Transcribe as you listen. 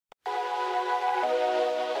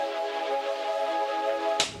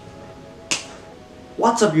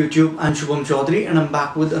What's up YouTube? I'm Shubham Chaudhary and I'm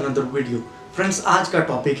back with another video. Friends, आज का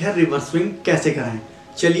topic है reverse swing कैसे कराएं।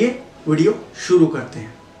 चलिए वीडियो शुरू करते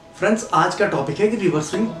हैं। फ्रेंड्स, आज का टॉपिक है कि रिवर्स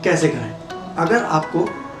स्विंग कैसे कराएं। अगर आपको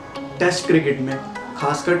टेस्ट क्रिकेट में,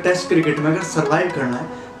 खासकर टेस्ट क्रिकेट में अगर सर्वाइव करना है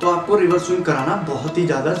तो आपको रिवर्स स्विंग कराना बहुत ही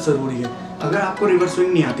ज़्यादा ज़रूरी है। अगर आपको रिवर्स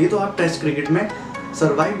स्विंग नहीं आती तो आप टेस्ट क्रिकेट में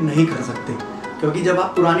सर्वाइव नहीं कर सकते, क्योंकि जब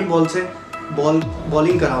आप पुरानी बॉल से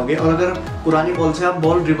बॉलिंग कराओगे और अगर पुरानी बॉल से आप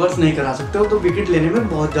बॉल रिवर्स नहीं करा सकते हो तो विकेट लेने में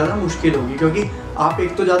बहुत ज़्यादा मुश्किल होगी, क्योंकि आप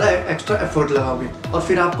एक तो ज़्यादा एक्स्ट्रा एफर्ट लगाओगे और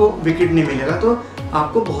फिर आपको विकेट नहीं मिलेगा तो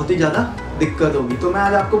आपको बहुत ही ज़्यादा दिक्कत होगी। तो मैं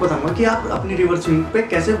आज आपको बताऊंगा कि आप अपनी रिवर्स स्विंग पे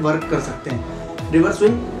कैसे वर्क कर सकते हैं। रिवर्स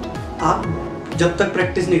स्विंग आप जब तक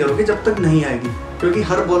प्रैक्टिस नहीं करोगे जब तक नहीं आएगी, क्योंकि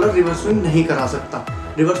हर बॉलर रिवर्स स्विंग नहीं करा सकता।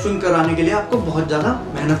 रिवर्स स्विंग कराने के लिए आपको बहुत ज़्यादा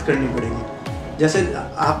मेहनत करनी पड़ेगी। जैसे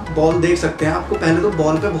आप बॉल देख सकते हैं, आपको पहले तो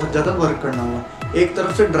बॉल पे बहुत ज़्यादा वर्क करना होगा। एक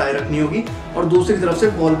तरफ से ड्राई रखनी होगी और दूसरी तरफ से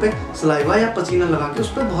बॉल पे सलाइवा या पसीना लगा के उस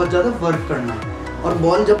पर बहुत ज़्यादा वर्क करना है। और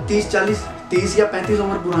बॉल जब 30 या 35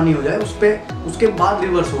 ओवर पुरानी हो जाए उसके बाद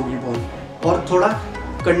रिवर्स होगी बॉल। और थोड़ा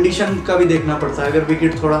कंडीशन का भी देखना पड़ता है। अगर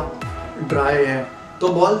विकेट थोड़ा ड्राई है तो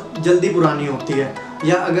बॉल जल्दी पुरानी होती है,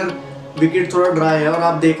 या अगर विकेट थोड़ा ड्राई है और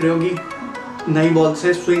आप देख रहे हो कि नई बॉल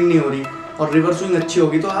से स्विंग नहीं हो रही और रिवर्स स्विंग अच्छी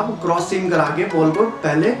होगी तो आप क्रॉस सीम करा के बॉल को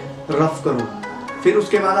पहले रफ करो, फिर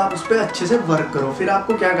उसके बाद आप उस पर अच्छे से वर्क करो। फिर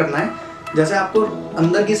आपको क्या करना है, जैसे आपको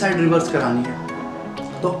अंदर की साइड रिवर्स करानी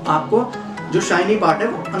है तो आपको जो शाइनी पार्ट है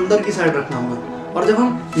वो अंदर की साइड रखना होगा। और जब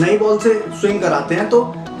हम नई बॉल से स्विंग कराते हैं तो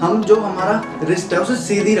हम जो हमारा रिस्ट है उसे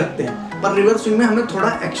सीधी रखते हैं, पर रिवर्स स्विंग में हमें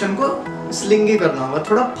थोड़ा एक्शन को स्लिंगी करना होगा,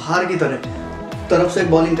 थोड़ा बाहर की तरफ से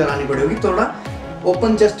बॉलिंग करानी पड़ेगी, थोड़ा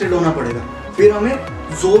ओपन चेस्टेड होना पड़ेगा। फिर हमें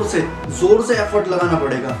जोर से एफर्ट लगाना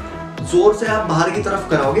पड़ेगा। जोर से आप बाहर की तरफ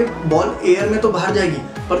कराओगे, बॉल एयर में तो बाहर जाएगी,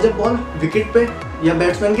 पर जब बॉल विकेट पे या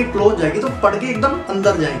बैट्समैन के क्लोज जाएगी तो पड़ के एकदम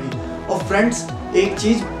अंदर जाएगी। और फ्रेंड्स, एक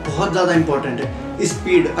चीज़ बहुत ज़्यादा इंपॉर्टेंट है,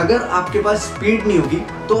 स्पीड। अगर आपके पास स्पीड नहीं होगी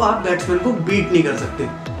तो आप बैट्समैन को बीट नहीं कर सकते।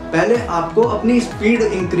 पहले आपको अपनी स्पीड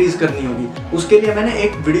इंक्रीज करनी होगी। उसके लिए मैंने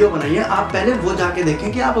एक वीडियो बनाई है, आप पहले वो जाके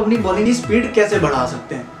देखें कि आप अपनी बॉलिंग की स्पीड कैसे बढ़ा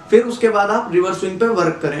सकते हैं। फिर उसके बाद आप रिवर्स स्विंग पे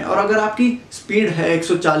वर्क करें। और अगर आपकी स्पीड है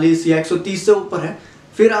 140 या 130 से ऊपर है,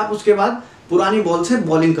 फिर आप उसके बाद पुरानी बॉल से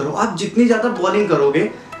बॉलिंग करो। आप जितनी ज़्यादा बॉलिंग करोगे,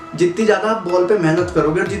 जितनी ज़्यादा आप बॉल पे मेहनत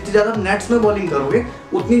करोगे और जितनी ज़्यादा नेट्स में बॉलिंग करोगे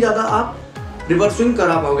उतनी ज़्यादा आप रिवर्स स्विंग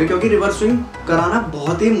करा पाओगे, क्योंकि रिवर्स स्विंग कराना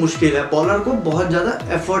बहुत ही मुश्किल है। बॉलर को बहुत ज़्यादा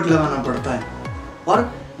एफर्ट लगाना पड़ता है। और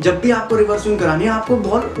जब भी आपको रिवर्स स्विंग करानी है आपको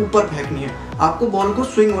बॉल ऊपर फेंकनी है, आपको बॉल को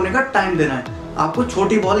स्विंग होने का टाइम देना है। आपको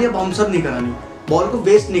छोटी बॉल या बाउंसर नहीं करानी, बॉल को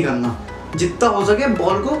वेस्ट नहीं करना। जितना हो सके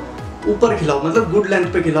बॉल को ऊपर खिलाओ, मतलब गुड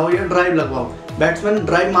लेंथ पे खिलाओ या ड्राइव लगवाओ। बैट्समैन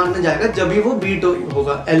ड्राइव मारने जाएगा जब भी वो बीट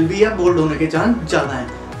होगा। एलबी या बोल्ड होने के चांस ज़्यादा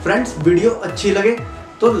हैं। फ्रेंड्स, वीडियो अच्छी लगे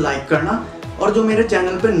तो लाइक करना, और जो मेरे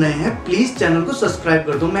चैनल पे नए हैं प्लीज़ चैनल को सब्सक्राइब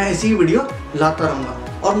कर दो। मैं ऐसी वीडियो लाता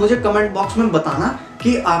रहूँगा। और मुझे कमेंट बॉक्स में बताना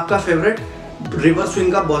कि आपका फेवरेट रिवर्स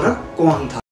स्विंग का बॉलर कौन था।